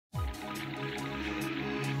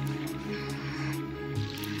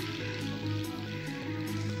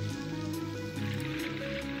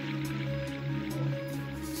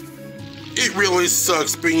It really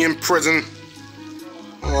sucks being in prison.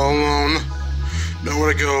 All alone.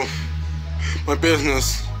 Nowhere to go. My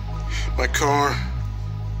business. My car.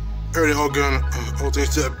 Everything all gone. All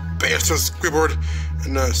thanks to that bastard squidward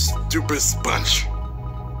and that stupid sponge.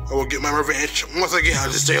 I will get my revenge once I get out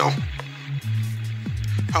of this jail.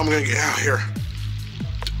 How am I gonna get out of here?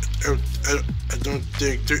 I don't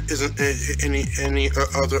think there isn't any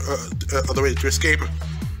other way to escape.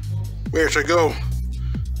 Where should I go?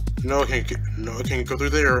 No, I can't go through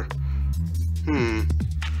there.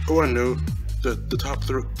 Oh, I know. The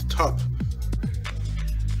top.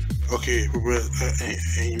 Okay, we're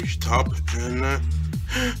at top, and oh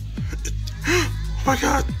my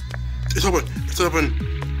God! It's open! It's open!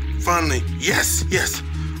 Finally! Yes!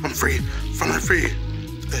 I'm free! Finally free!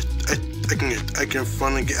 I can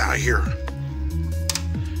finally get out of here.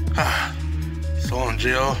 Still in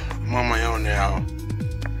jail. I'm on my own now.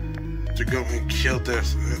 To go and kill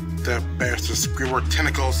that bastard Squidward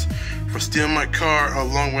Tentacles for stealing my car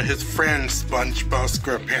along with his friend Spongebob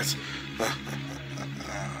SquarePants.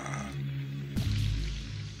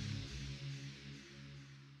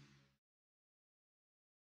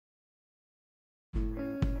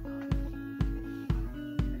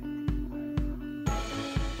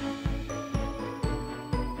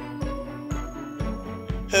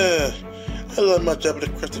 I love my job at the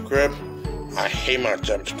Krusty Krab. I hate my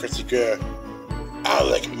job at the Krusty Krab. I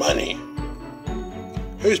like money.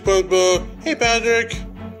 Hey SpongeBob. Hey Patrick.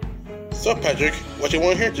 So Patrick, what you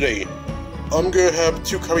want here today? I'm gonna have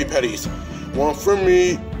 2 Krabby Patties. One for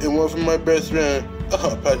me and one for my best friend.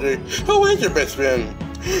 Patrick, who is your best friend?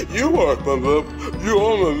 You are, SpongeBob. You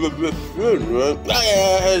are my best friend, right?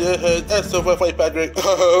 That's so funny, Patrick.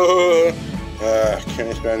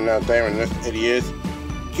 Can't spend now damn this idiot.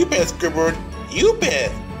 You bet, Squidward. You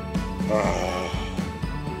bet.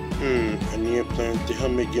 I need a plan to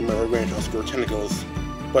help me get my revenge on Squidward Tentacles.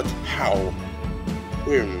 But how?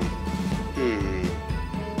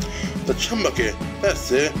 The Chum Bucket.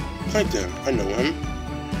 That's it. Plankton. I know him.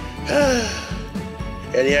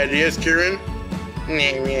 Any ideas, Kieran?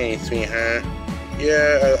 Not really, sweetheart.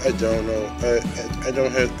 Yeah, I don't know.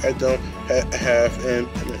 I don't have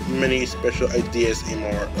many special ideas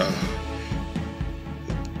anymore.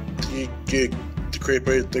 You get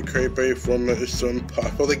the crepe from so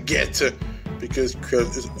impossible to get because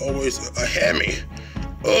it's always ahead of me.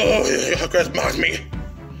 Oh, how Chris mocks me.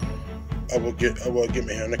 I will get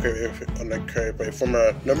my hand on the crepe from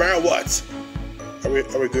no matter what. Are we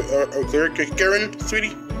good? Are we clear, Karen,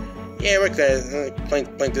 sweetie? Yeah, we're clear.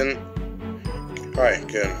 Plankton. All right,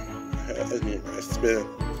 good.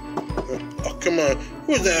 Oh, come on.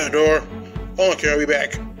 Who's that door? Oh, okay, I'll be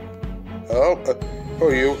back. Hello? Who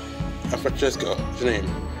are you? I'm Francesco. What's your name?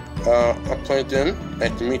 I'm Plankton.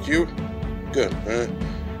 Nice to meet you. Good.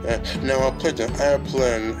 Now, Plankton, I have a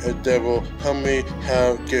plan that will help me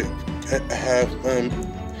have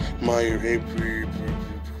my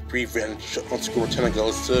revenge on Squidward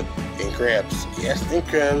Tentacles and crabs. Yes, and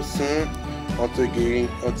crabs. Onto getting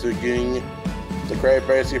the crab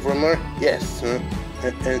privacy formula. Yes.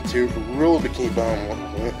 And to rule Bikini Bottom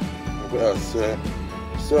with us.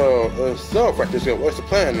 So, Francesco, what's the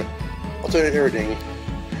plan? I'll tell you everything.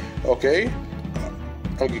 Okay?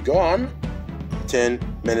 Okay, go on. 10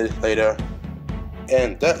 minutes later.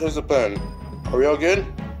 And that is the plan. Are we all good?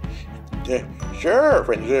 Sure,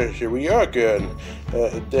 friends. Sure, we are good.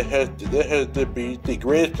 That has to be the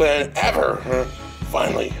greatest plan ever.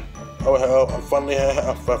 Finally. I will finally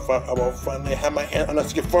have my hand on the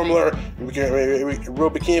secret formula. We can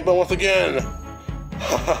rule Bikini Bottom once again.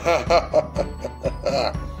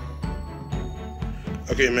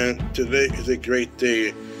 Okay, man. Today is a great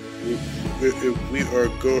day. We are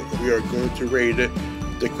going to raid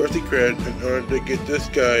the Krusty Krab in order to get this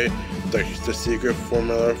guy the secret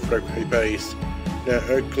formula for the Krabby Patties. Now,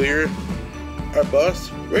 are clear? Our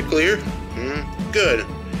boss, we're clear. Good.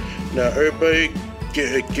 Now, everybody,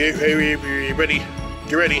 get ready.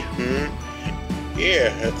 Get ready.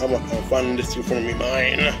 Yeah, I'm finding this secret formula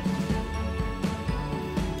mine.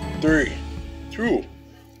 3, 2,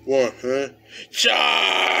 1.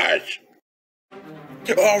 Charge!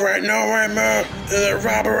 Alright, man. It's a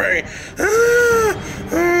robbery.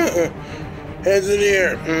 Hands in the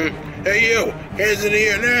air. Hey, you. Hands in the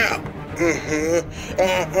air now.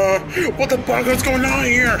 What the fuck is going on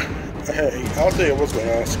here? Hey, I'll tell you what's going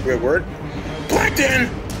on, Squidward. Plankton!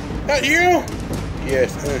 That you?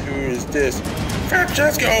 Yes, who is this?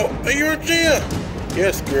 Francesco, are you in jail?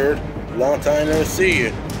 Yes, Squidward. Long time no see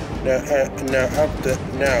you. Now,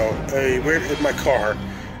 where is my car?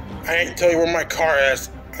 I ain't tell you where my car is.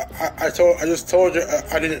 I just told you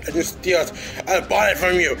I didn't steal it. I bought it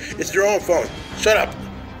from you. It's your own phone. Shut up.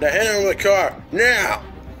 Now hand over the car now,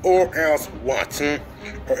 or else what?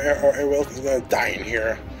 Or else I'm gonna die in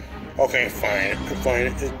here. Okay, fine.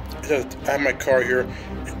 I have my car here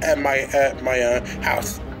at my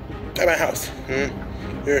house. At my house.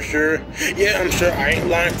 You're sure? Yeah, I'm sure. I ain't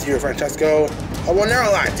lying to you, Francesco. I will never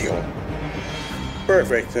lie to you.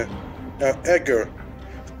 Perfect. Now, Edgar,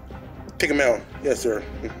 take him out. Yes, sir.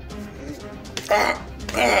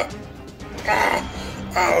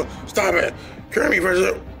 Stop it. Turn me,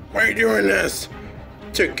 Francesco. Why are you doing this?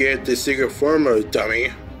 To get the secret formula,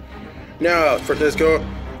 dummy. Now, Francesco,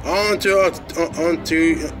 onto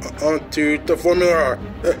the formula.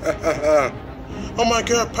 Oh my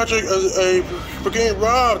God, Patrick, we're getting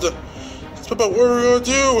robbed. But what are we gonna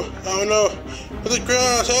do? I don't know. It's the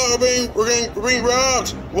grass. We're being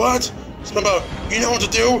robbed. What? Spongebob, you know what to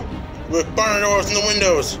do? With barn doors and the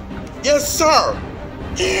windows. Yes, sir.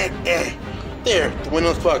 There, the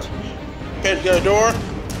window's plugged. Okay, you got a door?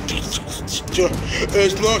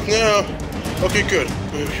 It's locked now. Okay, good.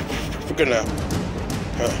 We're good now.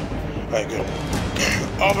 Alright, good.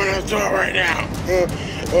 Open the door right now.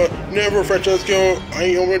 Never, Francesco. I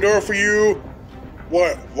ain't open the door for you.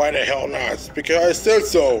 What? Why the hell not? Because I said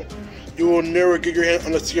so. You will never get your hand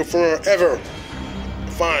on the secret formula ever.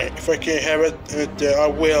 Fine. If I can't have it, then I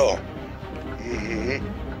will.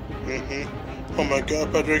 Oh my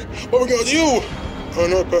God, Patrick. What are we gonna do? Oh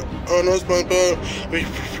no, Spongebob. We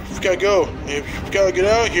gotta go. We gotta get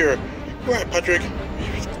out of here. Right, Patrick.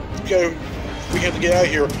 We have to get out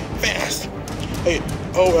of here fast. Hey,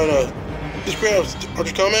 these crabs, are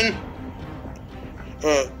you coming?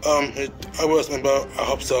 I wasn't, but I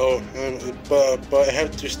hope so. But I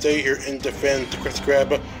have to stay here and defend the Krusty Krab.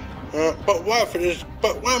 But why, Mr.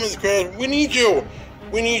 Krab? We need you.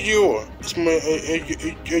 We need you.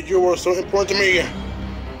 You are so important to me.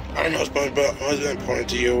 I know, SpongeBob, it's important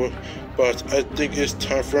to you, but I think it's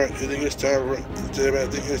time for me to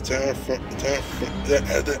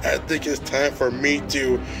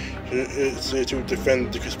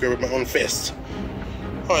defend the Krusty Krab with my own fist.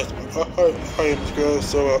 Hi,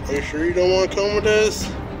 so are you sure you don't want to come with us?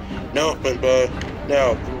 No, but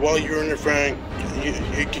now while you're in your friend, you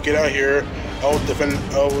can get out here. I will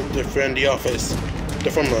defend the office,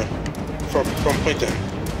 the formula from Plankton,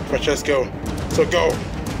 Francesco. So go,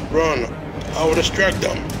 run. I will distract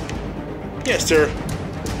them. Yes, sir.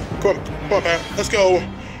 Come on, Pat. Let's go.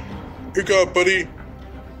 You got it, buddy.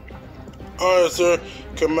 All right, sir.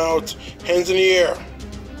 Come out. Hands in the air.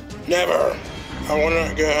 Never. I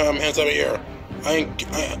wanna get hands up here. I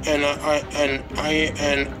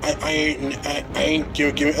ain't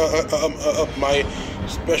giving up my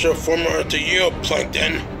special formula to you,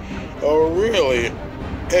 Plankton. Oh really?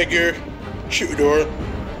 Edgar, shoot the door.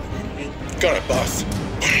 Got it, boss.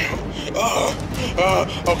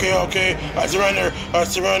 Okay. I surrender.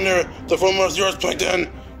 The formula's yours, Plankton.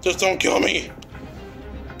 Just don't kill me.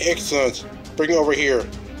 Excellent. Bring it over here.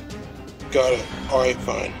 Got it. Alright,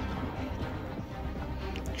 fine.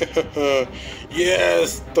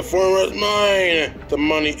 Yes, the formula is mine. The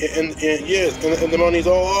money and the money's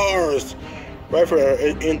all ours. Right for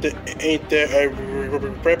ain't that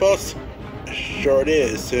right, boss? Sure it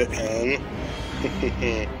is, Alan.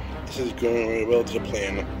 This is going really well to the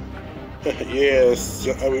plan. Yes,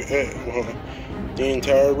 the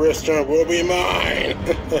entire restaurant will be mine.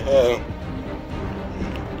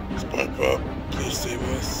 SpongeBob, please save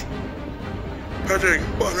us. Patrick,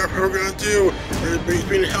 what are we gonna do? Everybody's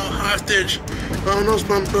being held hostage. Oh no,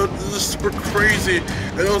 SpongeBob, this is super crazy.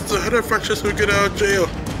 And also, how did Francesco get out of jail?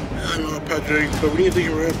 I know, Patrick, but we need to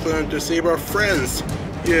get a plan to save our friends.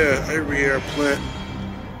 Yeah, I read our plan.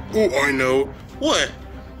 Oh, I know. What?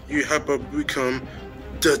 You have to become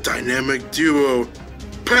the dynamic duo,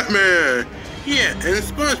 Batman. Yeah, and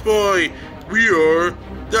SpongeBob. We are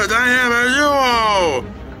the dynamic duo.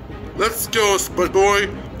 Let's go, SpongeBob.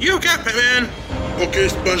 You got Batman. Okay,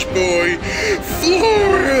 SpongeBob.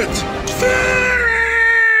 Floor it!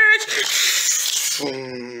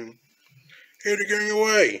 Here they're getting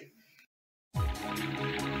away.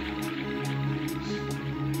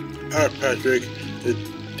 Alright, Patrick.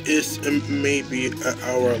 This may be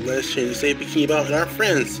our last chance to save Bikini Bottom and our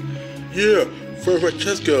friends. Yeah, for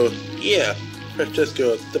Francesco. Yeah,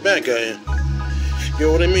 Francesco, the bad guy. You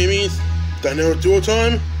know what I means? Dynamic duo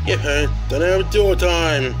time? Yeah, dynamic duo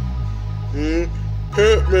time.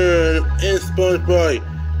 Batman and SpongeBob,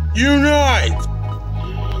 unite!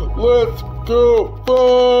 Let's go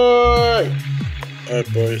fight! Alright,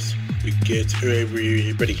 boys, we get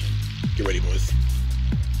ready. Get ready, boys.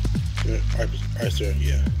 Alright, sir,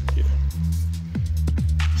 yeah.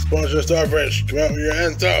 Bunch of starfish, come out with your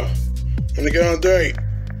hands up. On the count of 3.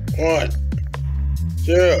 1,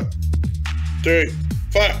 2, 3,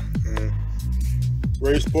 5.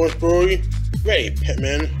 Ready, sports boy? Ready,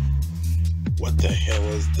 Pitman. What the hell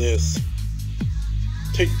is this?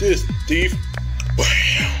 Take this, thief.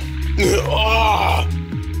 Ah!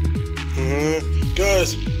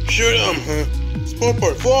 Guys, shoot him.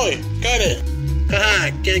 Spongebob, fly. Got it.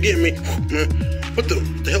 Haha, can't get me. What the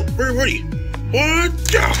hell? Where are you? What?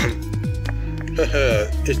 Haha,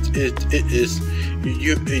 it is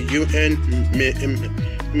you and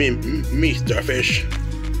me, starfish.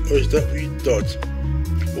 Or is that what you thought?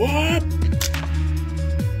 What?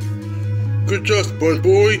 Good job,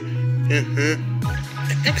 Spongebob.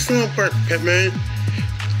 Excellent work, Pitman.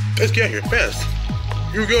 Let's get out here fast.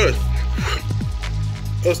 You got it.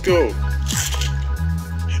 Let's go.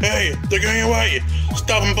 Hey, they're going away.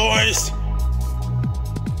 Stop them, boys.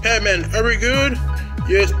 Pitman, are we good?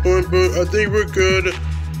 Yes, Spongebob, I think we're good.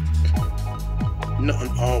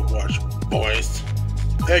 Nothing I'll watch, boys.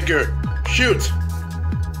 Edgar, shoot.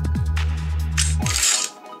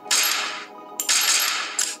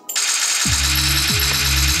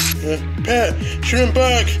 Pat, shoot him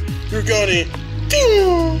back. You got it.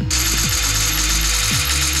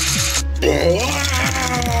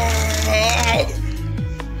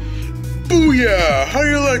 Booyah! How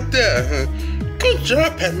you like that? Good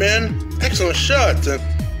job, Pitman. Excellent shot.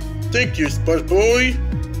 Thank you, Spongebob.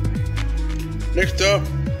 Next up,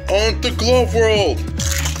 on the Glove World.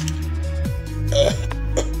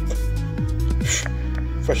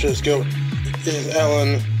 Francesco, this is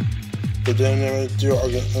Alan. But then you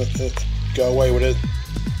got away with it.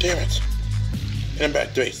 Damn it. And I'm back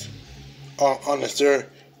to base. Honest, sir.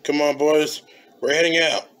 Come on, boys. We're heading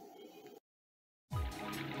out.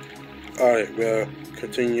 Alright, well,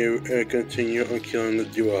 continue on killing the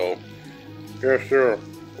duo. Yes, sir.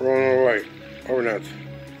 We're on our way. Or not.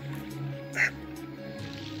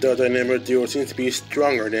 The dynamic duo seems to be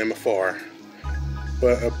stronger than before.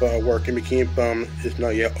 But work in Bikini Bottom is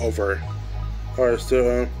not yet over. Alright,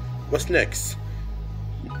 so, what's next?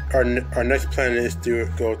 Our next plan is to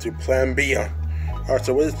go to Plan B. Alright,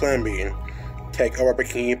 so what is Plan B? Take over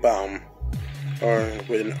Bikini Bottom,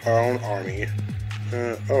 with our own army.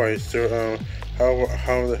 Alright, so how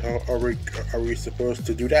the hell are we supposed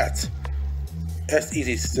to do that? That's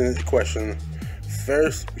easy question.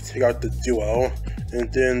 First, we take out the duo,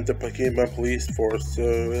 and then the Bikini Bottom police force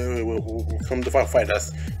will come to fight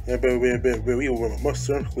us. But we will most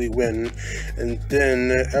certainly win. And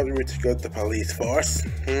then after we take out the police force,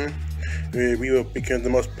 we will become the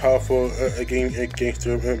most powerful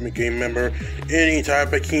gangster game member in the entire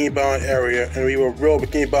Bikini Bottom area, and we will rule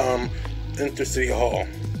Bikini Bottom into City Hall.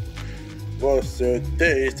 Well, so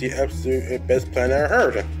that is the absolute best plan I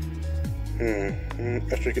heard.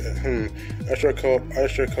 I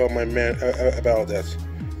should call my man about that.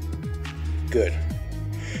 Good.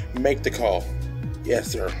 Make the call. Yes,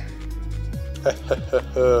 sir.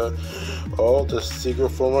 Oh, the secret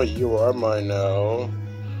formula, you are mine now.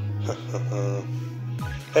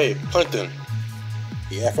 Hey, Plankton.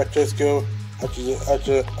 Yeah, Francesco. I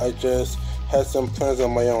just had some plans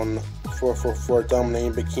on my own for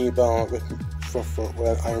dominating Bikini Bottom with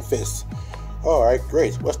an iron fist. Alright,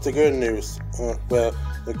 great. What's the good news? Well,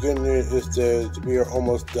 the good news is that we are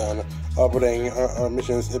almost done operating our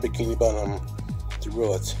missions in Bikini Bottom to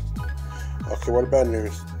rule it. Okay, what about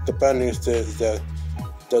news? The bad news is that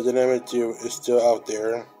the dynamic duo is still out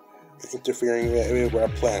there, interfering with our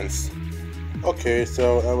plans. Okay,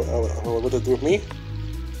 so what to do with me?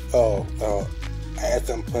 Oh, I had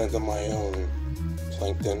some plans of my own,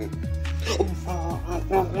 Plankton.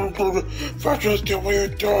 Francesco, what are you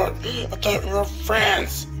doing? I thought we were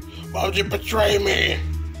friends. Why would you betray me?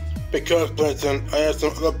 Because, Plankton, I have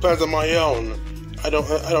some other plans of my own. I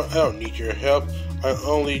don't need your help. I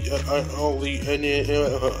only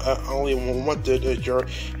wanted your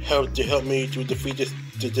help to help me to defeat this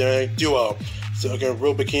duo, so I can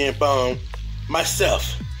rule Bikini Bottom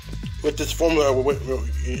myself with this formula.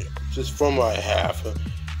 I have.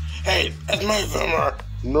 Hey, that's my formula.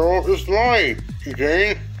 No, it's mine,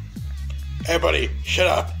 Jane. Everybody, shut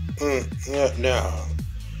up. Now,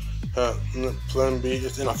 Plan B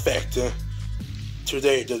is in effect.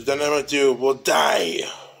 Today, the dynamic duo will die.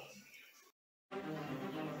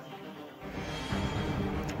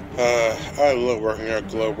 I love working at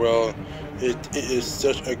Global. It is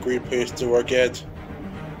such a great place to work at.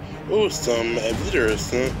 Oh, some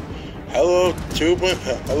visitors. Hello,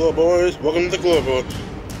 hello, boys. Welcome to the Global,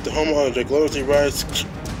 the home of the global rights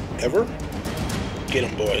ever. Get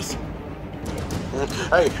 'em, boys.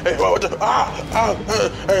 Hey, what the?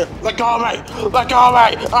 Hey, let go of me! Let go of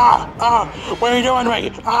me! What are you doing to me?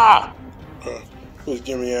 Please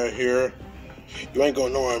get me out of here. You ain't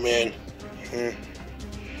going nowhere, man.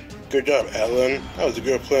 Good job, Alan. That was a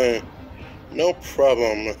good plan. No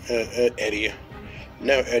problem, Eddie.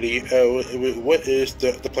 Now, Eddie, what is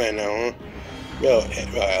the plan now, huh? Well,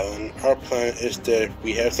 Alan, our plan is that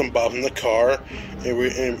we have some bombs in the car, and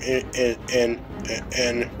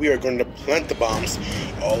we are going to plant the bombs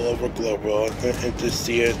all over Global and to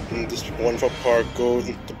see it in this wonderful park go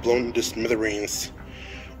into blown into smithereens.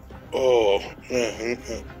 Oh man,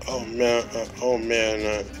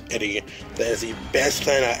 Eddie, that is the best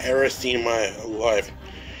plan I've ever seen in my life.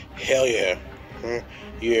 Hell yeah,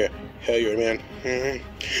 yeah. Hell yeah, man.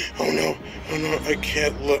 Oh no, I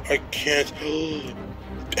can't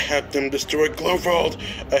have them destroy Gloveworld.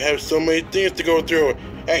 I have so many things to go through.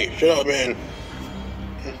 Hey, shut up, man.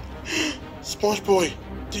 Spongebob,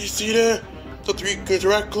 do you see that? The three goons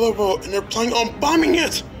are at Gloveworld and they're planning on bombing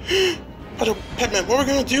it. Petman, what are we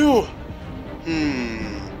gonna do?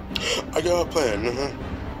 I got a plan.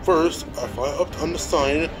 First, I fly up on the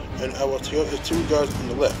sign and I will take out the two guys on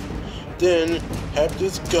the left. Then have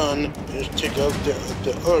this gun and take out the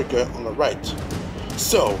other guy on the right.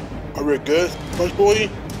 So, are we good, Spongebob?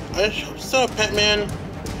 I hope so, Petman.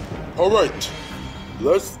 Alright,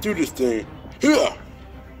 let's do this thing. Here!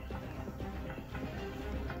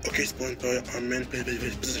 Okay, Spongebob, I'm in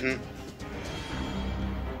position.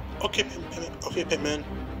 Okay, Petman.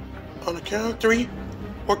 On the count of 3,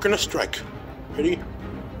 we're gonna strike. Ready?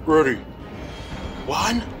 Ready.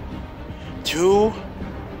 1, 2,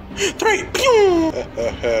 3! Pew!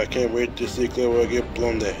 I can't wait to see Clearwater get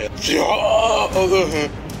blown to hell.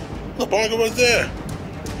 The bongo was there!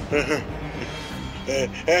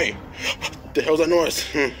 Hey! The hell's that noise?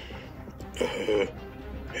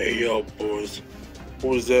 Hey, yo, boys.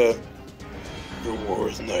 What was that? Your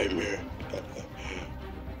worst nightmare.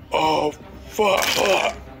 Oh, fuck!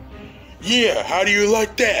 Yeah, how do you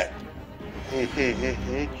like that?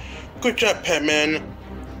 Good job, Petman.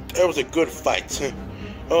 That was a good fight.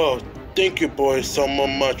 Oh, thank you, boys, so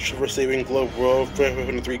much for saving Gloveworld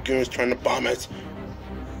from the three goons trying to bomb us.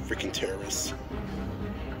 Freaking terrorists.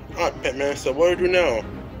 Alright, Petman, so what do we do now?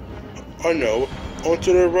 I know.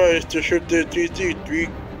 Onto the right to shoot the three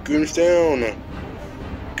goons down.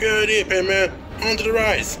 Good idea, Petman. Onto the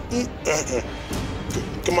rise.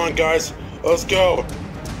 Come on, guys. Let's go.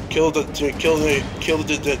 Kill the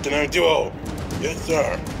dynamic duo. Yes,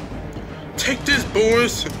 sir. Take this,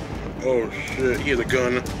 boys. Oh shit, he has a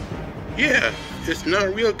gun. Yeah, it's not a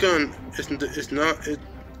real gun. It's not.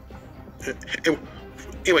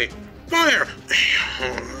 Anyway, fire!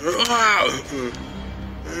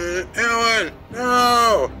 Alan,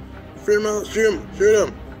 no! Shoot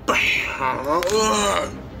him!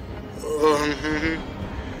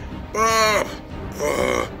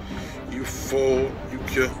 You fool! You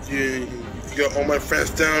got all my friends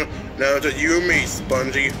down. Now it's just you and me,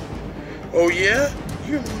 Spongy. Oh yeah?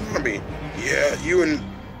 You and one army. Yeah, you and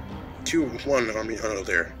one army out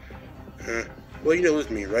there. Well, you know it's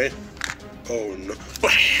me, right? Oh no.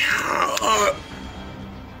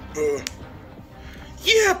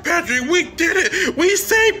 Yeah, Patrick, we did it! We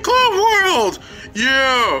saved Gloveworld!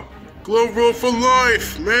 Yeah! Gloveworld for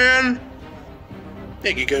life, man!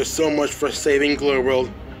 Thank you guys so much for saving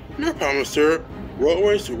Gloveworld. No problem, sir. We're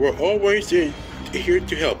always here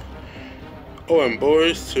to help. Oh, and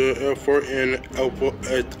boys, for an award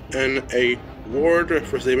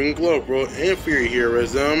for saving Gloveworld and for your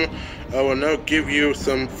heroism, I will now give you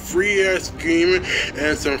some free ice cream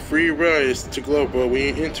and some free rides to Gloveworld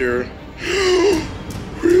when you enter.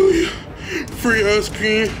 Really? Free ice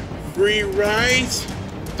cream? Free rides?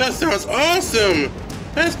 That sounds awesome!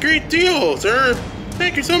 That's a great deal, sir!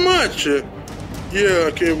 Thank you so much! Yeah,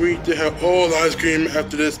 I can't wait to have all the ice cream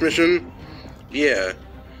after this mission. Yeah.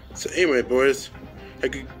 So anyway, boys,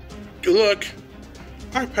 good luck.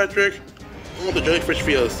 Alright, Patrick. On the jellyfish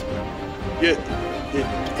fields. Yeah.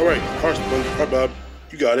 Alright, Sponge. Alright, Bob.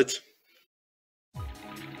 You got it.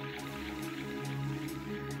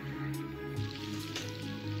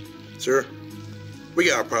 Sir, we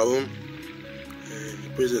got a problem.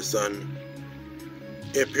 Where's his son?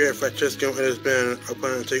 It appeared Francesco and his band are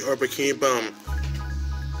planning to take our Bikini Bottom.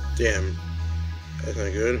 Damn. That's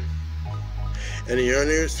not good. Any other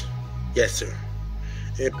news? Yes, sir.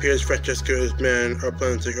 It appears Francesco and his men are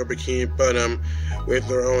planning to take over Bikini Bottom with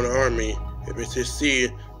their own army. If they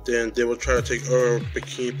succeed, then they will try to take over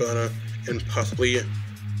Bikini Bottom and possibly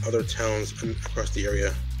other towns across the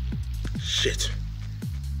area. Shit.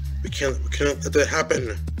 We can't let that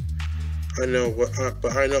happen. I know,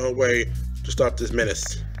 but I know a way to stop this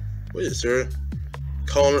menace. What is it, sir?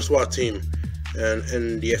 Calling the SWAT team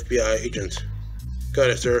and the FBI agent. Got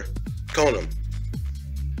it, sir. Calling them.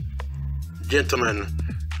 Gentlemen,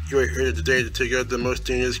 you are here today to take out the most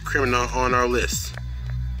dangerous criminal on our list.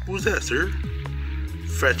 Who's that, sir?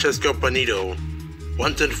 Francesco Bonito.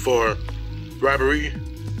 Wanted for robbery,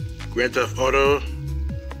 grand theft auto,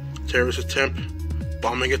 terrorist attempt,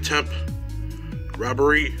 bombing attempt,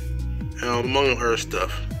 robbery, and among other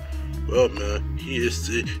stuff. Well, man, he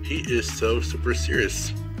is so super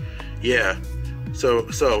serious. Yeah, so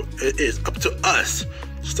it is up to us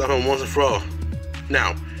to stop him once and for all.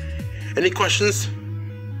 Now, any questions?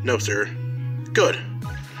 No, sir. Good.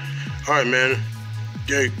 All right, man.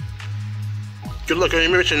 Good luck on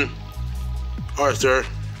your mission. All right, sir.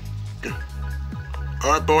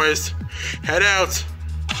 All right, boys, head out.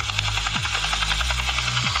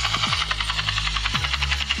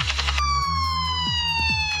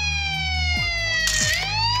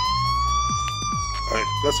 All right,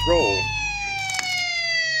 let's roll.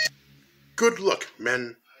 Good luck,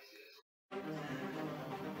 men.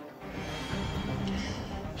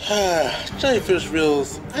 Jellyfish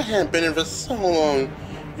reels. I haven't been in for so long.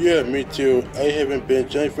 Yeah, me too. I haven't been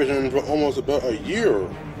jellyfishing for almost about a year.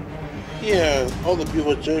 Yeah, all the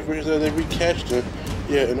beautiful jellyfish that we catched.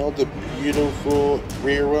 Yeah, and all the beautiful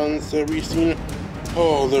reruns that we've seen.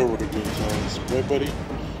 Oh, there were the good times, right, buddy?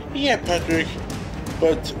 Yeah, Patrick.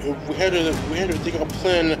 But we had to think of a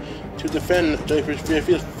plan to defend jellyfish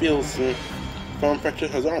fields from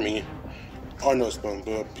Francesco's army. Oh no,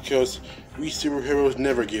 Spongebob, because we superheroes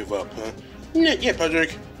never give up, huh? Yeah,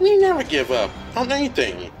 Patrick, we never give up on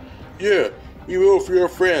anything. Yeah, we will for your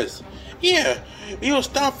friends. Yeah, we will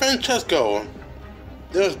stop Francesco.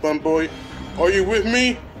 Yes, Bumboy, are you with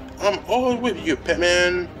me? I'm always with you,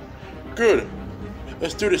 Petman. Good,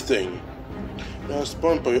 let's do this thing. Now,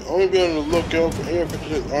 Spongebob, I'm gonna be on the lookout for any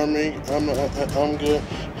Francesco's army. I'm gonna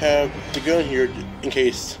have the gun here in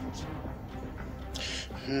case.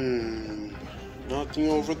 Nothing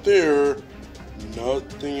over there.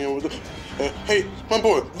 Nothing over there. Hey, my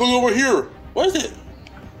boy, look over here. What is it?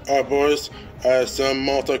 Alright, boys. I have some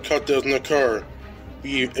Malta cocktails in the car.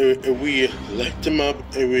 We light them up,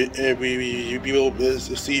 and we be able to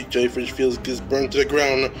see jellyfish fields get burned to the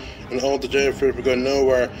ground, and all the jellyfish will go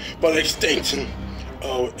nowhere but extinct.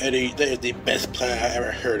 Oh, Eddie, that is the best plan I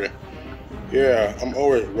ever heard. Yeah, I'm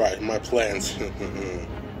always right in my plans.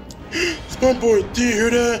 Spongebob, do you hear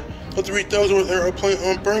that? The 3,000 with airplane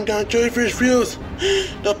on burn down jellyfish fields.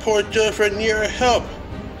 The poor jellyfish need our help.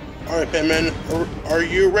 Alright, Batman, are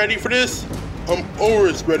you ready for this? I'm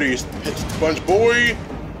always ready, Sponge Boy.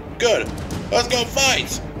 Good. Let's go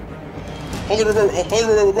fight. Hold it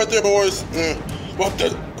right there, boys. What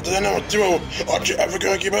the hell do? Aren't you ever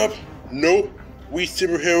gonna give up? Nope. We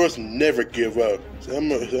superheroes never give up. So I'm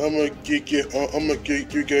gonna give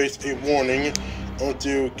you guys a warning.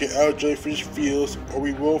 To get out of jellyfish fields, or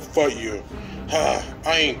we will fight you. I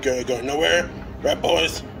ain't gonna go nowhere, right,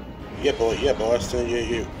 boys? Yeah, boys. Yeah.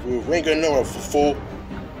 We ain't going nowhere, fool.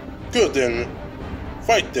 Good then.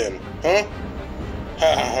 Fight then, huh?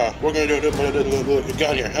 Ha. We're gonna do the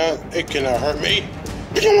gun here, huh? It cannot hurt me.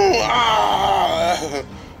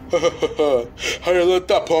 How you let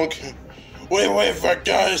that, punk? Wait for it,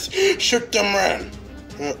 guys. Shoot them, man.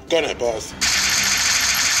 Gun it, boss.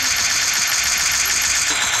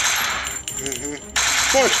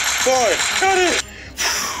 Push, boy, got it!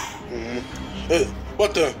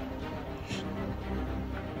 What the?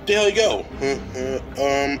 There you go.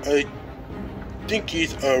 I think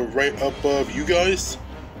he's right above you guys.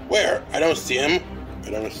 Where? I don't see him. I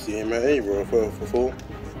don't see him anywhere, fool.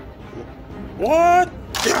 What?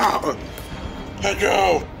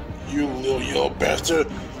 Pedro! You little yellow bastard!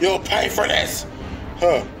 You'll pay for this!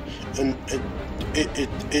 Huh. And it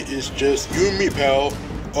is just you and me, pal.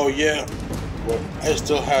 Oh yeah. Well, I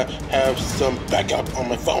still have some backup on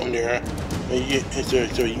my phone there. So you and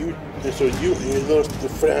your little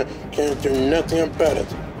friend can't do nothing about it.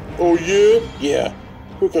 Oh yeah? Yeah.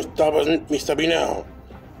 Who can stop me stopping now?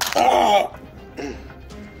 Ah!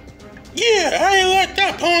 Yeah, how you like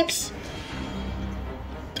that, punks?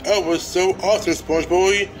 That was so awesome,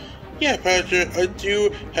 Spongebob. Yeah, Patrick, I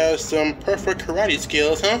do have some perfect karate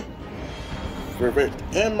skills, huh? Perfect.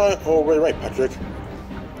 Am I always right, Patrick?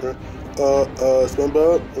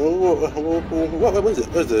 Spongebob? What is it?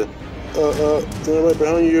 What is it? Right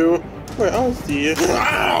behind you. Wait, I don't see you.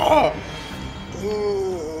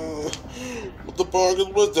 What the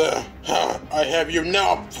bargain was that? I have you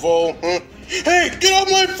now, fool. Hey, get off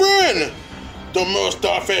my friend! Don't move,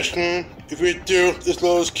 starfish. If you do, this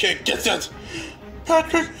little kid gets it.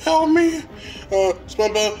 Patrick, help me.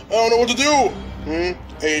 Spongebob, I don't know what to do.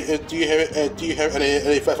 Hey, do you have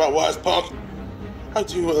any 5 wise punk? I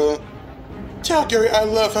do, tell Gary I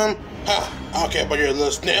love him. Ha, I don't care about your little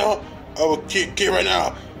snail. I will kick you right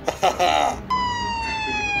now. Ha ha ha.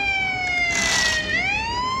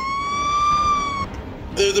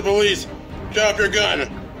 There's the police. Drop your gun.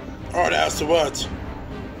 Alright, that's what.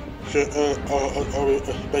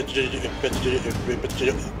 Back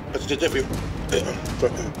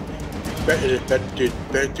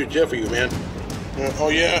to jail for you, man. Oh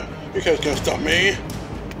yeah? You guys gonna stop me?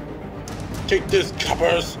 Take this,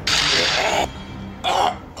 coppers.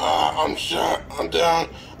 I'm shot. I'm down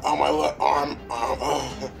on my left arm.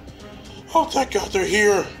 Oh, thank God they're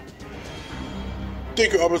here.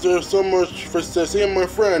 Thank you, officer, so much for saving my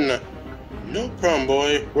friend. No problem,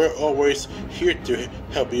 boy. We're always here to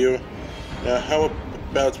help you. Now, how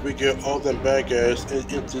about we get all them bad guys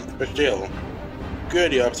into jail?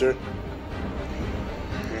 Good, officer.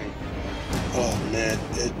 Oh man,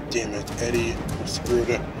 damn it, Eddie, I'm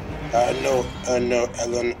screwed. I know,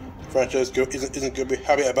 Ellen. Francesco isn't gonna be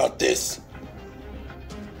happy about this.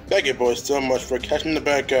 Thank you, boys, so much for catching the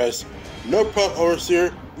bad guys. No problem,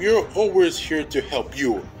 officer. We are always here to help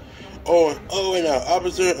you. Oh, and now,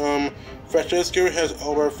 officer, Francesco has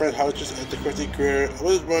all our friends' houses at the Krusty Krab. I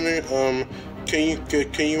was wondering, can you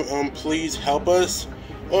please help us?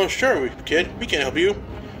 Oh, sure, kid, we can help you.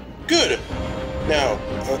 Good. Now,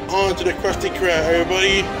 on to the Krusty Krab,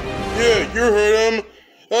 everybody. Yeah, you heard him.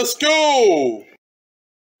 Let's go.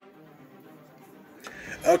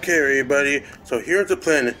 Okay, everybody, so here's the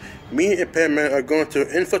plan. Me and Batman are going to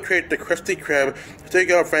infiltrate the Krusty Krab, take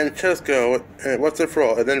out Francesco, and what's it for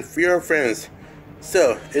all, and then free our friends.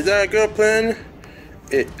 So, is that a good plan?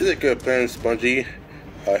 It is a good plan, Spongy.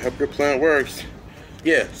 I hope your plan works.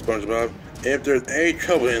 Yeah, Spongebob, if there's any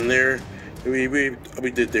trouble in there, we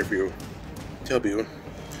did there for you. To help you.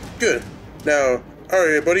 Good. Now,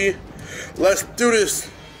 alright, everybody, let's do this.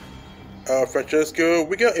 Francesco,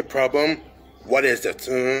 we got a problem. What is it?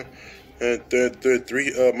 The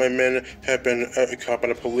three of my men have been caught by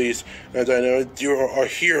the police, and I know you are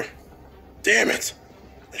here. Damn it!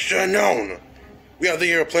 I should have known. We have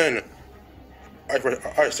the plan.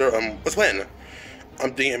 Alright, sir. What's the plan?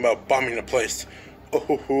 I'm thinking about bombing the place.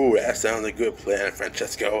 Oh, that sounds like a good plan,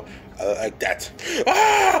 Francesco. I like that.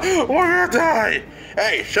 Ah! Why did I die?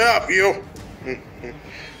 Hey, shut up, you!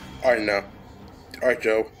 Alright, now. Alright,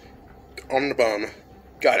 Joe. On the bomb.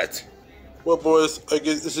 Got it. Well, boys, I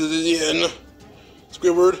guess this is the end.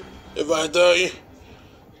 Squidward, if I die,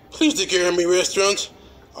 please take care of me, restaurant.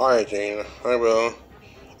 Alright, Jane, I will.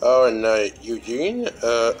 Oh, and Eugene,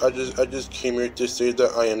 I just came here to say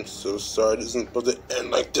that I am so sorry. This isn't supposed to end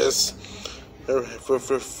like this. For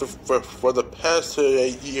the past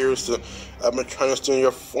 8 years, I've been trying to steal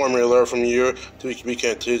your formula from you to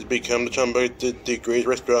become the greatest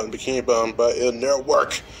restaurant in Bikini Bottom, but it'll never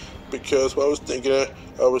work. Because what I was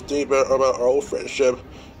thinking about our old friendship.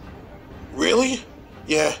 Really?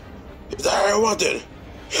 Yeah. Is that what I wanted?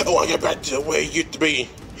 I want to get back to the way it used to be.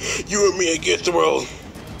 You and me against the world.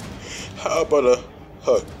 How about a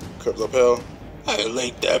hug, Curves Up Hell? I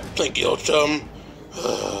like that blinky old chum.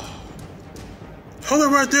 Hold it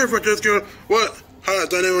right there, Francesco. What? How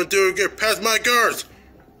did anyone do to get past my guards?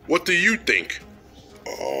 What do you think?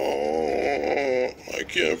 Oh, I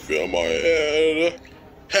can't feel my head.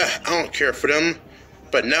 I don't care for them,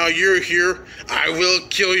 but now you're here, I will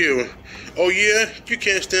kill you. Oh yeah? You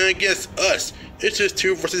can't stand against us. It's just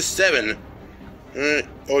 2 versus 7.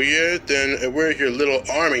 Oh yeah? Then where's your little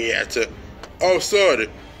army at? Oh, son,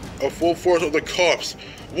 a full force of the cops.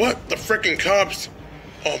 What? The freaking cops?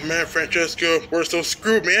 Oh man, Francesco, we're so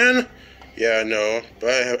screwed, man. Yeah, I know, but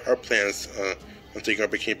I have our plans. I'm taking our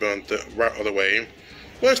Bikini Bottom the right other way.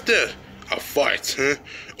 What's this? A fight, huh?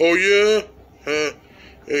 Oh yeah?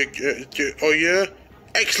 Oh yeah?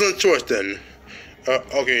 Excellent choice then.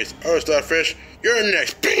 Okay, Starfish, you're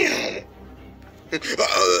next. Bam!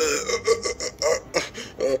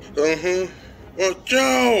 Well,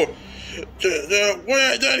 Joe! What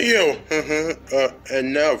I done here?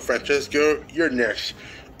 And now, Francesco, you're next.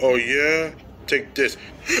 Oh yeah? Take this.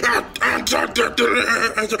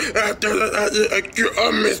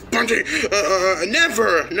 Miss Spongy.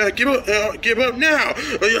 Never. No, give up now.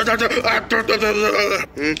 Hey, where's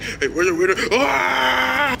the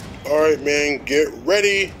Alright, man, get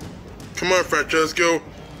ready. Come on, Francesco.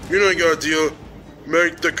 You know you got a deal.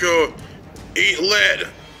 Make the call. Eat lead.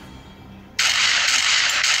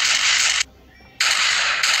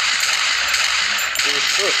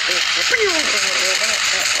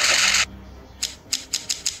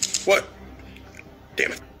 What?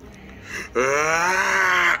 Damn it.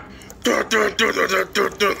 Get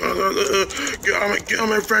on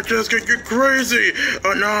me, Francesco, you're crazy!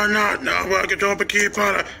 No, I can drop a Bikini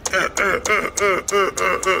Bottom.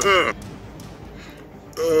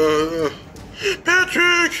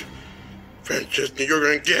 Patrick! Francesco, you're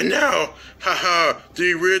gonna get now! Haha, do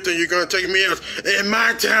you really think you're gonna take me out in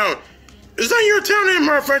my town? Is that your town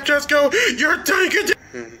anymore, Francesco? Your town, you can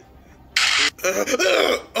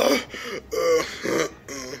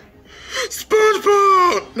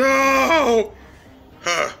SpongeBob! No!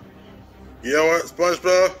 Huh. You know what,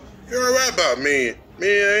 SpongeBob? You're right about me. Me,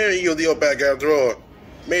 I ain't you little bad guy after all.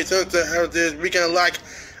 Made something out of this weekend like,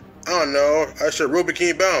 I don't know, I should rule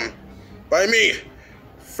Bikini Bottom. By me,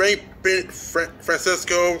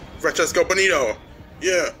 Francesco Bonito.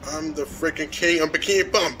 Yeah, I'm the freaking king of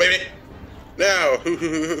Bikini Bottom, baby. Now,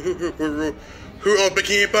 who owns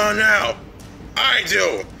Bikini Bottom now? I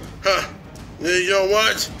do. Huh. You know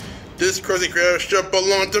what? This crazy crab should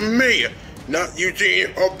belong to me, not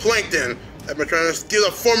Eugene or Plankton. I've been trying to steal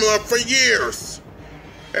the formula for years.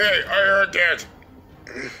 Hey, I heard that.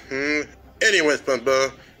 Anyway,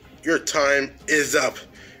 SpongeBob, your time is up.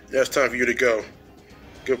 Now it's time for you to go.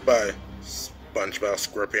 Goodbye, SpongeBob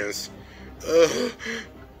Scorpions.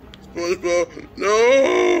 SpongeBob,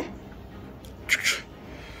 no!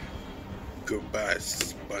 Goodbye,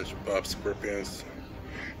 SpongeBob Scorpions.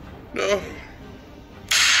 No.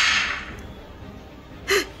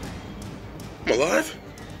 I'm alive?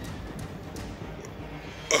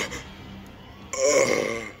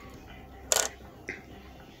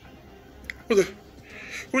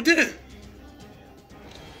 Who did it?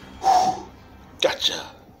 Gotcha.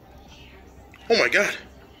 Oh my god.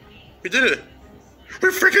 We did it. We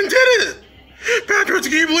freaking did it! Patrick,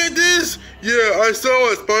 can you believe this? Yeah, I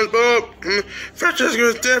saw it, SpongeBob. Francesco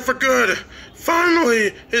is dead for good.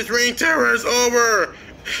 Finally, his reign terror is over.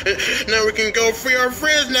 Now we can go free our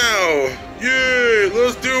friends now. Yay,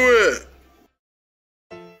 let's do it.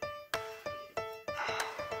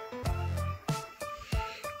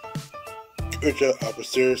 Good job,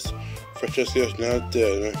 officers. Francesco is now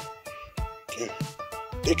dead.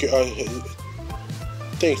 Thank you.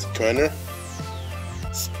 Thanks, Commander.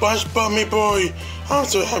 SpongeBob, me boy, I'm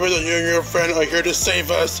so happy that you and your friend are here to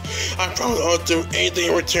save us. I promise I'll do anything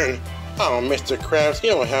in return. Oh, Mr. Krabs,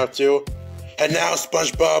 you don't have to. And now,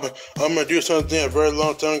 SpongeBob, I'm gonna do something a very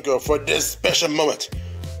long time ago for this special moment.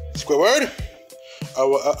 Squidward, I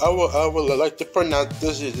would like to pronounce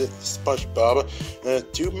this is SpongeBob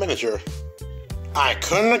to manager. I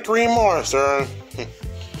couldn't agree more, sir.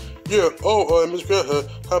 Yeah. Oh, Mr. Krabs,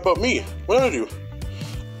 how about me? What did I do?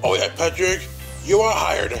 Oh yeah, Patrick. You are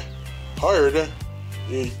hired. Hired?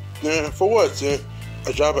 For what?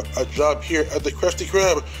 A job here at the Krusty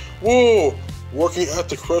Krab. Whoa! Working at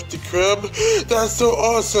the Krusty Krab? That's so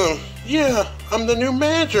awesome! Yeah, I'm the new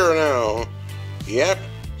manager now. Yep,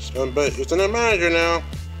 SpongeBob, you're the new manager now.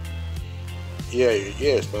 Yeah,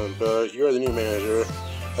 SpongeBob, you're the new manager.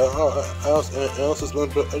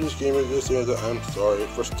 SpongeBob, I just gave you this here that I'm sorry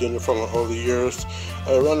for stealing from all the years.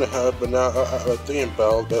 I run the hat, but now I'm thinking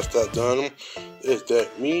about best that done. Is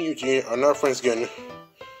that me and Eugene are not friends again.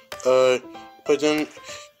 But then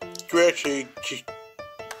you're actually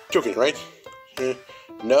joking, right?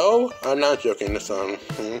 No, I'm not joking this time.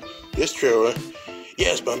 It's true.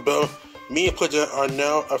 Yes, SpongeBob, me and Plankton are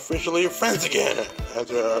now officially friends again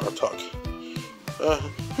after our talk.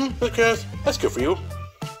 Because that's good for you.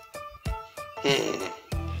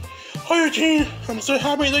 Oh, Eugene, I'm so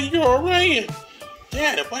happy that you're alright.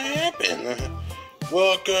 Dad, what happened?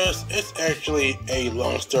 Well, Gus, it's actually a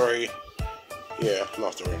long story. Yeah,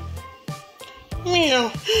 long story.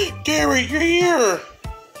 Meow, Gary, you're here.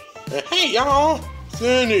 Hey, y'all.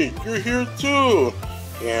 Sandy, you're here too.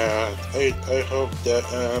 Yeah, I hope that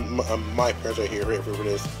my parents are here for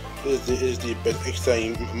this. This is the best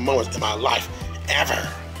exciting moment in my life ever.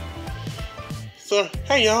 So,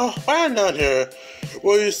 hey y'all, why am I down here?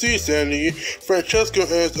 Well, you see, Sandy, Francesco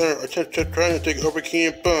is trying to take over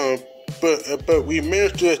Bikini Bottom, but we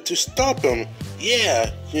managed to stop him.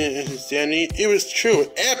 Yeah, Sandy, it was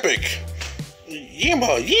true, epic. Yeah,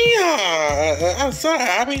 I'm so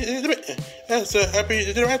happy. I'm so happy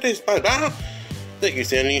to do the right thing, SpongeBob. Thank you,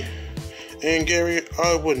 Sandy. And Gary,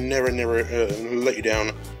 I would never let you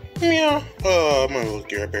down. Meow. Oh, my little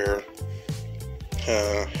Gary Bear.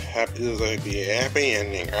 This is going to be a happy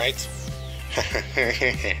ending, right?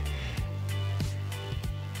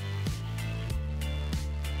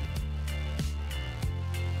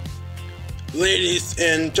 Ladies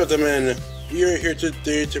and gentlemen, we are here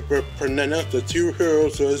today to pronounce the two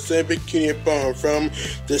heroes who saved Bikini Bottom from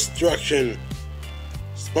destruction.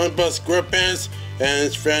 SpongeBob SquarePants and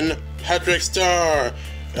his friend Patrick Star.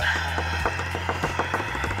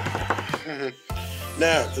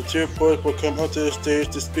 Now, the two boys will come up to the stage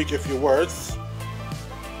to speak a few words.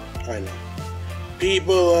 I know.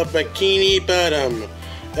 People of Bikini Bottom,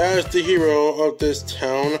 as the hero of this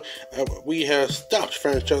town, we have stopped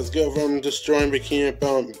Francesco from destroying Bikini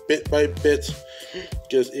Bottom bit by bit.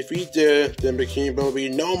 Because if he did, then Bikini Bottom will be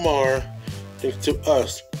no more. Thanks to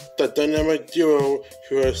us, the dynamic duo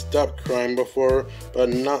who has stopped crime before, but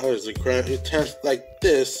not as a crime attempts like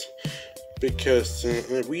this. Because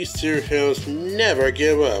we superheroes never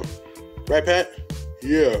give up. Right, Pat?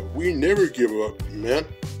 Yeah, we never give up, man.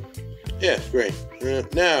 Yeah, great.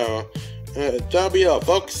 Now, that'll be all,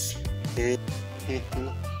 folks. There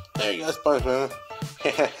you go, SpongeBob.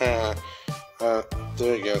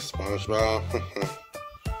 There you go, SpongeBob.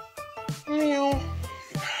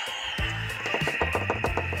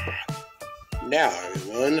 Now,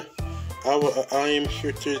 everyone, I am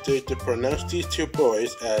here today to pronounce these two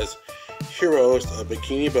boys as heroes of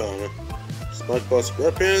Bikini Bottom, SpongeBob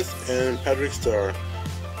SquarePants and Patrick Star,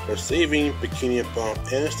 for saving Bikini Bottom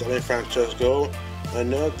and stopping Francesco. I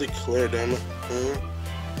now declare them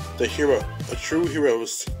the true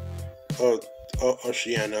heroes of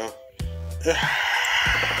Oceania.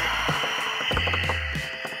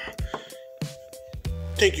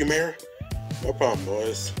 Thank you, Mayor. No problem,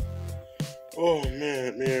 boys. Oh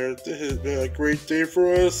man, Mayor, this has been a great day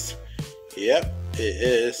for us. Yep, it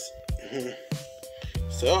is.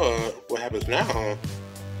 So, what happens now?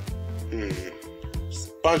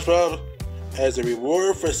 SpongeBob, as a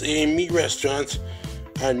reward for saving me restaurant,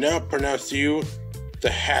 I now pronounce you the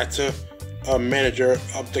Hatter, a manager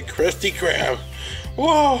of the Krusty Krab.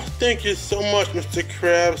 Whoa, thank you so much, Mr.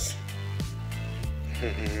 Krabs.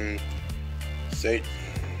 Say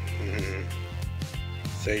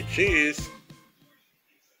cheese.